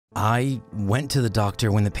I went to the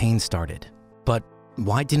doctor when the pain started, but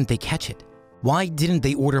why didn't they catch it? Why didn't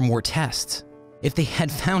they order more tests? If they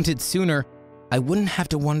had found it sooner, I wouldn't have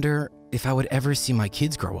to wonder if I would ever see my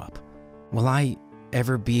kids grow up. Will I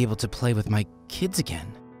ever be able to play with my kids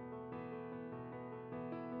again?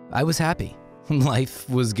 I was happy. Life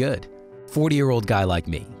was good. 40-year-old guy like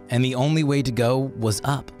me, and the only way to go was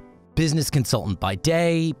up. Business consultant by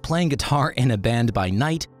day, playing guitar in a band by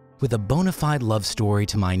night, with a bona fide love story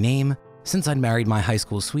to my name since I'd married my high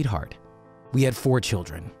school sweetheart. We had 4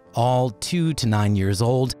 children, all 2 to 9 years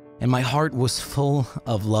old, and my heart was full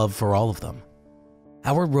of love for all of them.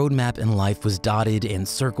 Our roadmap in life was dotted and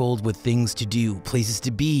circled with things to do, places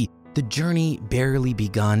to be, the journey barely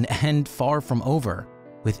begun and far from over,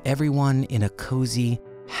 with everyone in a cozy,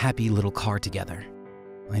 happy little car together.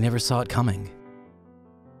 I never saw it coming.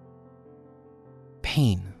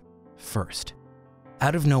 Pain first.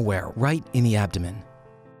 Out of nowhere, right in the abdomen.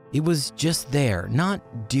 It was just there,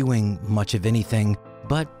 not doing much of anything,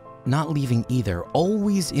 but not leaving either,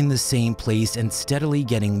 always in the same place and steadily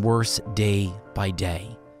getting worse day by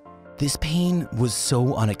day. This pain was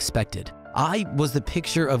so unexpected. I was the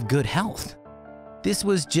picture of good health. This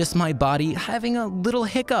was just my body having a little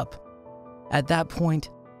hiccup. At that point,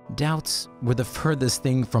 doubts were the furthest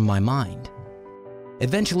thing from my mind.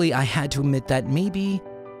 Eventually, I had to admit that maybe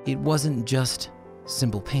it wasn't just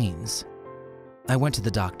simple pains. I went to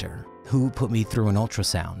the doctor, who put me through an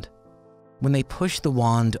ultrasound. When they pushed the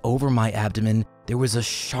wand over my abdomen, there was a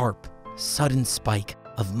sharp, sudden spike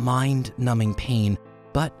of mind-numbing pain,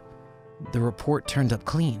 but the report turned up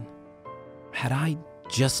clean. Had I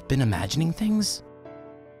just been imagining things?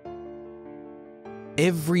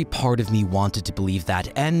 Every part of me wanted to believe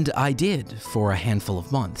that, and I did for a handful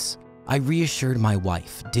of months. I reassured my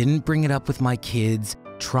wife, didn't bring it up with my kids,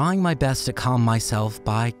 trying my best to calm myself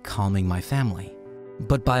by calming my family.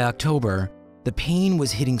 But by October, the pain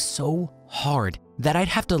was hitting so hard that I'd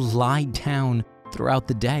have to lie down throughout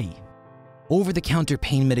the day. Over-the-counter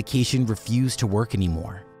pain medication refused to work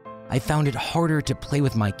anymore. I found it harder to play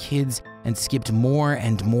with my kids and skipped more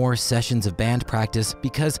and more sessions of band practice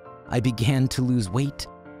because I began to lose weight,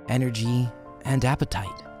 energy, and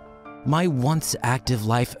appetite. My once active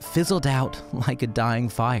life fizzled out like a dying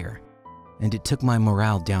fire, and it took my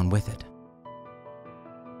morale down with it.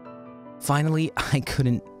 Finally, I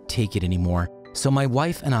couldn't take it anymore, so my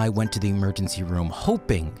wife and I went to the emergency room,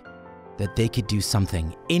 hoping that they could do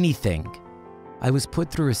something, anything. I was put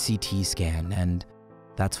through a CT scan, and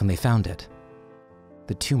that's when they found it.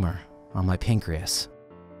 The tumor on my pancreas.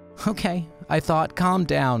 Okay, I thought, calm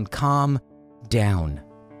down.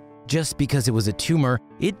 Just because it was a tumor,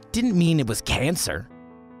 it didn't mean it was cancer.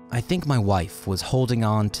 I think my wife was holding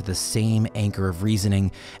on to the same anchor of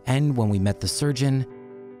reasoning, and when we met the surgeon,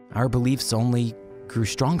 our beliefs only grew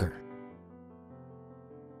stronger.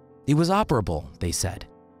 It was operable, they said.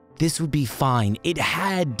 This would be fine. It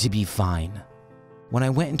had to be fine. When I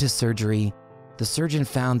went into surgery, the surgeon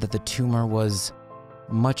found that the tumor was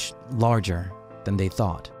much larger than they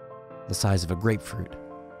thought, the size of a grapefruit.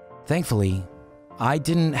 Thankfully, I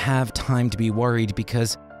didn't have time to be worried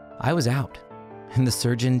because I was out, and the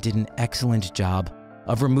surgeon did an excellent job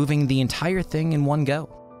of removing the entire thing in one go.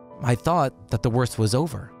 I thought that the worst was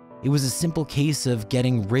over. It was a simple case of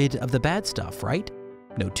getting rid of the bad stuff, right?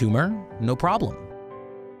 No tumor, no problem.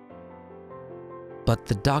 But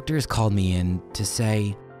the doctors called me in to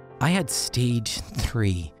say I had stage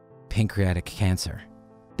 3 pancreatic cancer.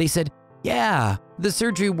 They said, yeah, the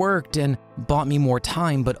surgery worked and bought me more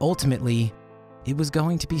time, but ultimately, it was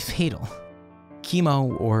going to be fatal.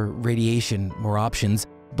 Chemo or radiation were options,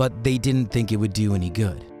 but they didn't think it would do any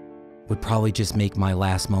good. Would probably just make my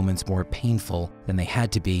last moments more painful than they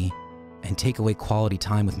had to be and take away quality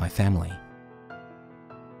time with my family.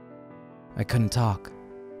 I couldn't talk,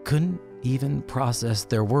 couldn't even process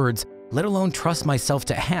their words, let alone trust myself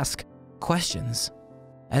to ask questions.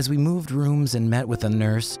 As we moved rooms and met with a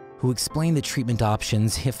nurse who explained the treatment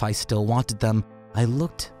options if I still wanted them, I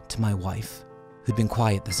looked to my wife, who'd been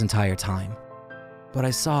quiet this entire time. What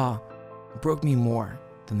I saw broke me more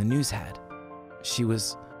than the news had. She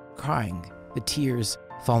was crying, the tears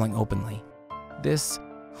falling openly. This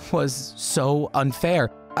was so unfair.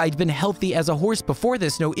 I'd been healthy as a horse before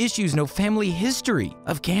this, no issues, no family history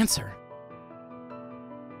of cancer.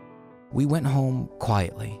 We went home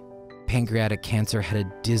quietly. Pancreatic cancer had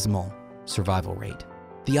a dismal survival rate.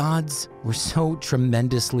 The odds were so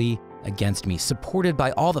tremendously against me, supported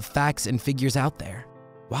by all the facts and figures out there.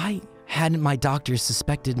 Why hadn't my doctors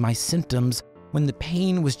suspected my symptoms when the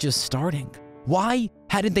pain was just starting? Why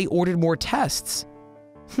hadn't they ordered more tests?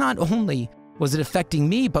 Not only was it affecting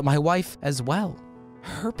me, but my wife as well.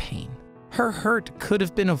 her pain, her hurt could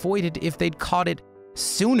have been avoided if they'd caught it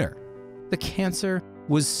sooner. The cancer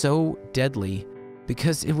was so deadly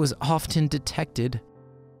because it was often detected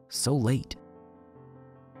so late.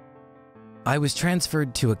 I was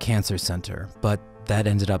transferred to a cancer center, but that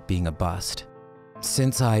ended up being a bust.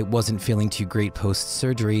 Since I wasn't feeling too great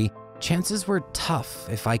post-surgery, chances were tough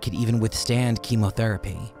if I could even withstand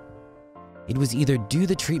chemotherapy. It was either do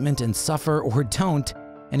the treatment and suffer or don't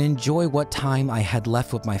and enjoy what time I had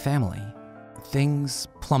left with my family. Things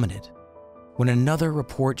plummeted when another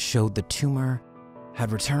report showed the tumor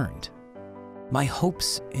had returned. My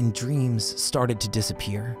hopes and dreams started to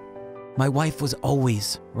disappear. My wife was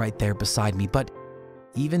always right there beside me, but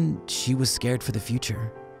even she was scared for the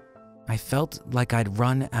future. I felt like I'd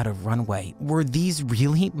run out of runway. Were these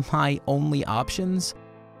really my only options?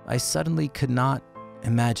 I suddenly could not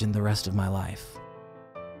imagine the rest of my life.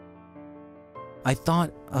 I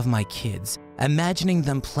thought of my kids, imagining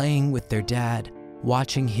them playing with their dad,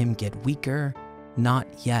 watching him get weaker, not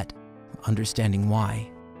yet understanding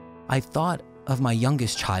why. I thought of my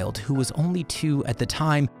youngest child, who was only 2 at the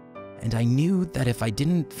time, and I knew that if I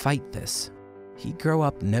didn't fight this, he'd grow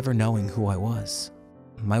up never knowing who I was.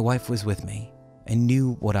 My wife was with me and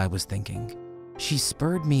knew what I was thinking. She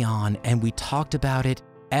spurred me on and we talked about it,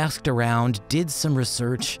 asked around, did some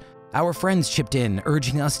research. Our friends chipped in,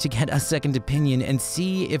 urging us to get a second opinion and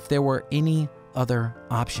see if there were any other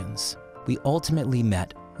options. We ultimately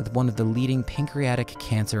met with one of the leading pancreatic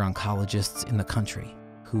cancer oncologists in the country,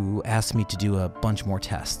 who asked me to do a bunch more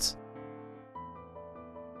tests.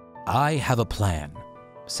 "I have a plan,"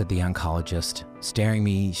 said the oncologist, staring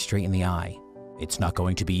me straight in the eye. "It's not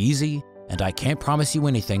going to be easy, and I can't promise you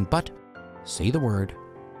anything, but say the word,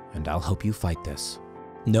 and I'll help you fight this."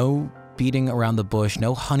 No beating around the bush,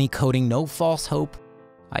 no honeycoating, no false hope.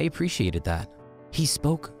 I appreciated that. He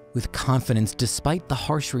spoke with confidence despite the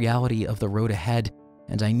harsh reality of the road ahead,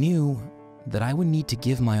 and I knew that I would need to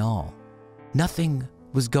give my all. Nothing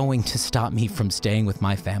was going to stop me from staying with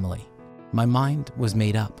my family. My mind was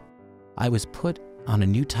made up. I was put on a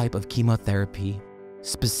new type of chemotherapy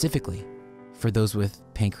specifically for those with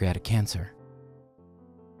pancreatic cancer.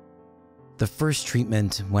 The first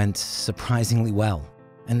treatment went surprisingly well,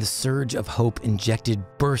 and the surge of hope injected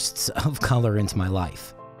bursts of color into my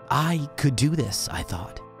life. I could do this, I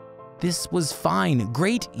thought. This was fine,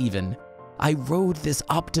 great even. I rode this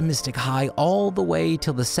optimistic high all the way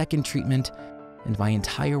till the second treatment, and my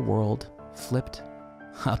entire world flipped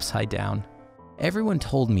upside down. Everyone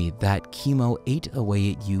told me that chemo ate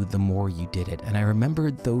away at you the more you did it, and I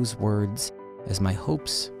remembered those words as my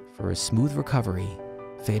hopes for a smooth recovery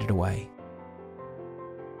faded away.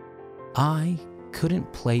 I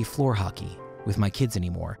couldn't play floor hockey with my kids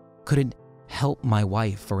anymore, couldn't help my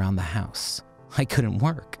wife around the house. I couldn't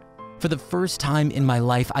work. For the first time in my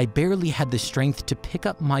life, I barely had the strength to pick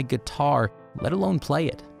up my guitar, let alone play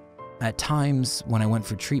it. At times, when I went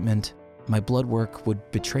for treatment, my blood work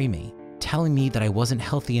would betray me, telling me that I wasn't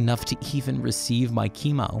healthy enough to even receive my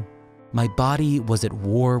chemo. My body was at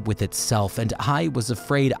war with itself, and I was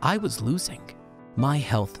afraid I was losing. My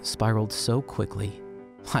health spiraled so quickly,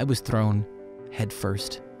 I was thrown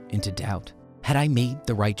headfirst into doubt. Had I made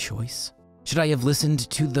the right choice? Should I have listened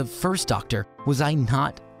to the first doctor? Was I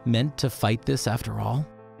not meant to fight this after all?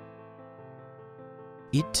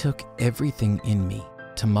 It took everything in me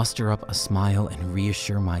to muster up a smile and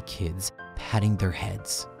reassure my kids, patting their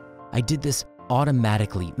heads. I did this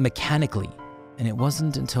automatically, mechanically, and it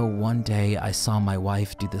wasn't until one day I saw my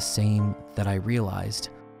wife do the same that I realized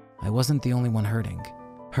I wasn't the only one hurting.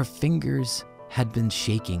 Her fingers had been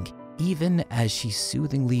shaking, even as she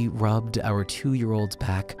soothingly rubbed our 2-year-old's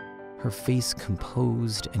back, her face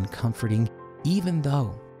composed and comforting, even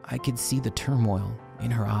though I could see the turmoil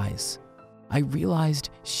in her eyes. I realized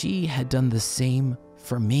she had done the same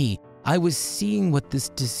for me. I was seeing what this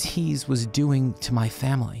disease was doing to my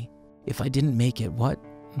family. If I didn't make it, what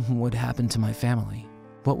would happen to my family?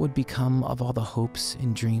 What would become of all the hopes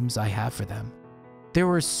and dreams I have for them? There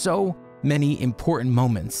were so many important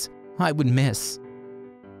moments I would miss.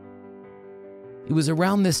 It was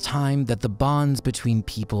around this time that the bonds between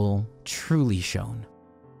people truly shone.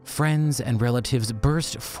 Friends and relatives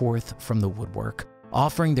burst forth from the woodwork,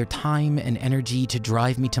 offering their time and energy to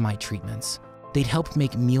drive me to my treatments. They'd helped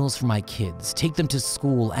make meals for my kids, take them to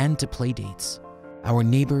school and to play dates. Our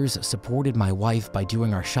neighbors supported my wife by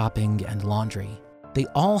doing our shopping and laundry. They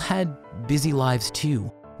all had busy lives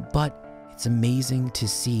too, but it's amazing to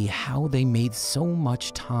see how they made so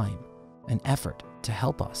much time and effort to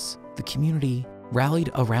help us. The community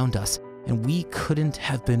rallied around us, and we couldn't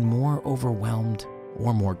have been more overwhelmed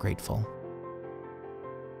or more grateful.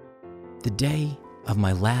 The day of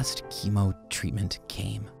my last chemo treatment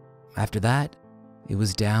came. After that, it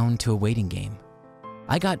was down to a waiting game.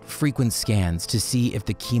 I got frequent scans to see if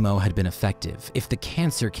the chemo had been effective, if the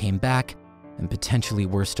cancer came back, and potentially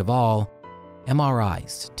worst of all,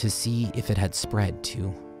 MRIs to see if it had spread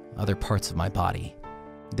to other parts of my body.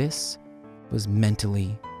 This was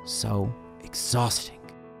mentally so exhausting.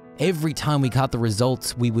 Every time we got the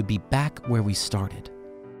results, we would be back where we started.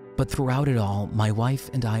 But throughout it all, my wife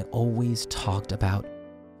and I always talked about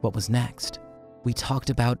what was next. We talked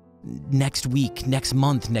about next week, next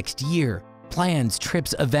month, next year, plans,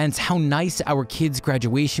 trips, events, how nice our kids'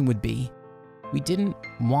 graduation would be. We didn't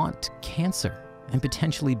want cancer and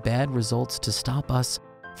potentially bad results to stop us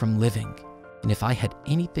from living. And if I had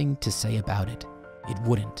anything to say about it, it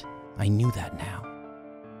wouldn't. I knew that now.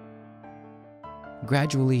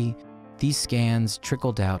 Gradually, these scans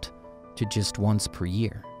trickled out to just once per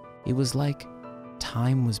year. It was like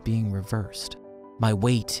time was being reversed. My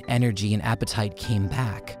weight, energy, and appetite came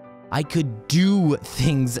back. I could do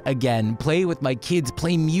things again, play with my kids,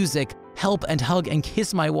 play music, help and hug and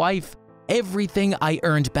kiss my wife. Everything I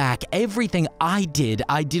earned back, everything I did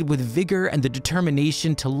with vigor and the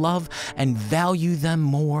determination to love and value them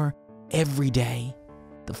more every day.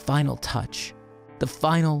 The final touch, the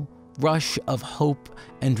final rush of hope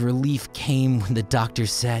and relief came when the doctor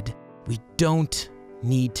said, "We don't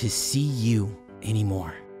need to see you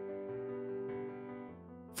anymore."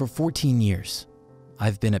 For 14 years,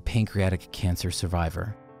 I've been a pancreatic cancer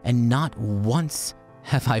survivor, and not once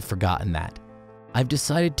have I forgotten that. I've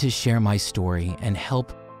decided to share my story and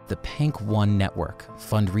help the PancOne Network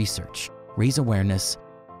fund research, raise awareness,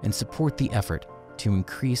 and support the effort to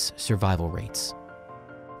increase survival rates.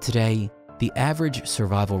 Today, the average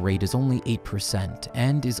survival rate is only 8%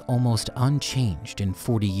 and is almost unchanged in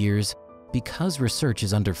 40 years because research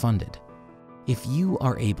is underfunded. If you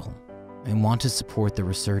are able and want to support the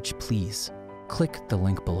research, please click the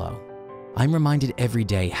link below. I'm reminded every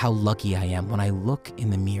day how lucky I am when I look in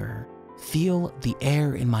the mirror, feel the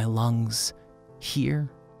air in my lungs, hear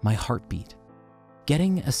my heartbeat.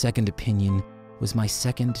 Getting a second opinion was my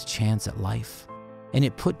second chance at life, and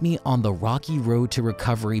it put me on the rocky road to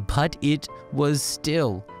recovery, but it was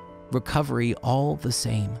still recovery all the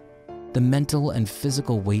same. The mental and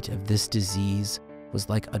physical weight of this disease was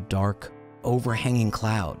like a dark, overhanging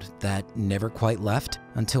cloud that never quite left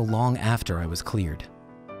until long after I was cleared.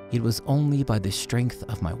 It was only by the strength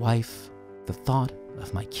of my wife, the thought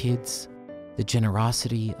of my kids, the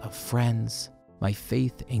generosity of friends, my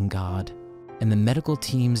faith in God, and the medical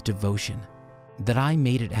team's devotion that I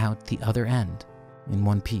made it out the other end in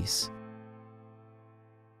one piece.